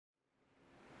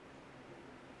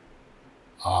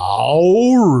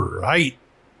All right.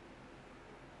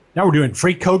 Now we're doing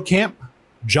FreeCodeCamp,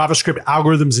 JavaScript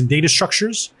algorithms and data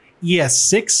structures,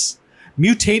 ES6,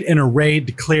 mutate an array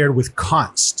declared with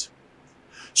const.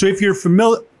 So if you're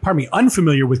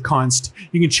unfamiliar with const,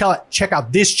 you can check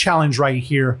out this challenge right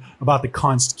here about the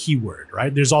const keyword,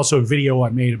 right? There's also a video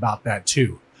I made about that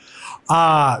too.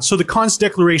 So the const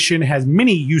declaration has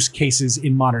many use cases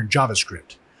in modern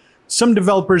JavaScript. Some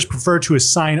developers prefer to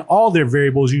assign all their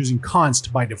variables using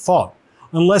const by default,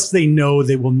 unless they know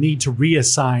they will need to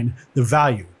reassign the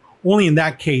value. Only in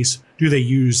that case do they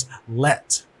use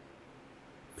let.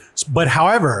 But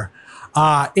however,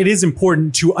 it is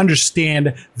important to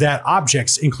understand that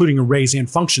objects, including arrays and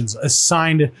functions,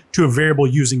 assigned to a variable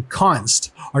using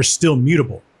const are still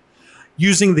mutable.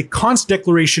 Using the const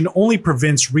declaration only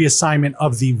prevents reassignment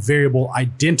of the variable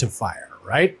identifier,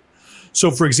 right? So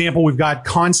for example, we've got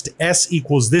const s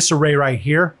equals this array right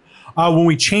here. When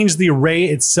we change the array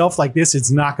itself like this, it's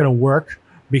not going to work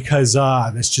because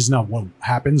that's just not what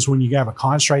happens when you have a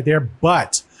const right there.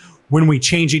 But when we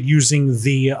change it using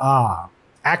the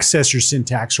accessor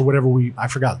syntax or whatever I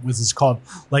forgot what this is called,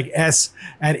 like s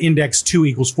at index 2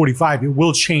 equals 45, it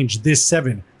will change this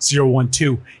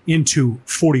 7012 into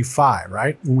 45,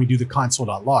 right? When we do the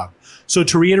console.log. So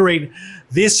to reiterate,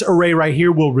 this array right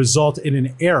here will result in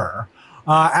an error.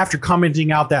 After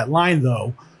commenting out that line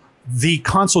though, the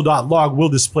console.log will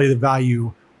display the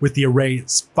value with the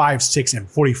arrays 5, 6, and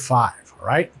 45, all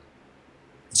right?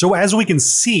 So as we can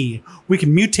see, we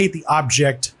can mutate the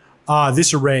object,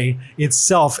 this array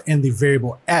itself, and the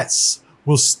variable s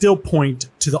will still point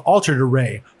to the altered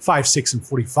array 5, 6, and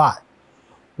 45.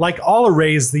 Like all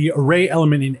arrays, the array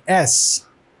elements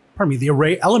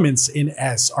in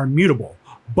S are mutable,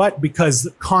 but because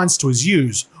const was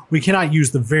used, we cannot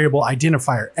use the variable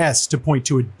identifier s to point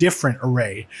to a different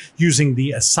array using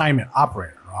the assignment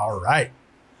operator. All right.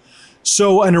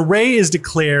 So an array is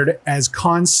declared as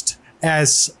const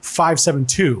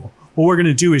s572. What we're going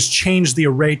to do is change the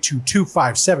array to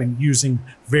 257 using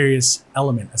various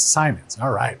element assignments.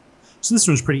 All right. So this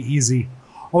one's pretty easy.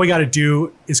 All we got to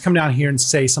do is come down here and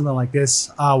say something like this.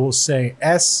 We'll say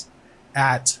s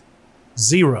at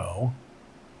 0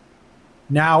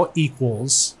 now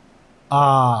equals 2.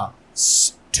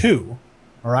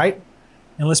 All right.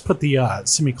 And let's put the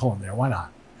semicolon there. Why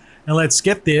not? And let's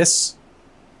get this,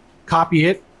 copy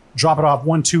it, drop it off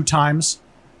 1, 2 times,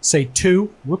 say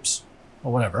 2, whoops,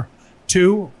 or whatever,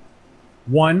 2,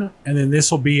 1, and then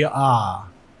this will be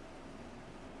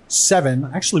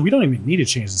 7. Actually, we don't even need to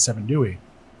change the 7, do we?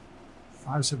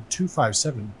 5, 7, 2, 5,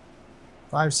 7.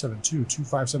 5, 7, 2, 2,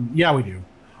 5, 7. Yeah, we do.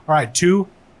 All right, 2,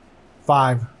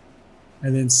 5,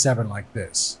 and then 7 like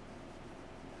this.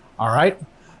 All right,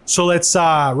 so let's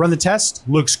run the test.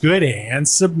 Looks good and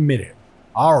submit it.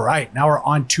 All right, now we're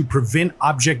on to prevent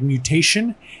object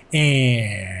mutation,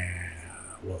 and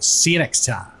we'll see you next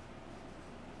time.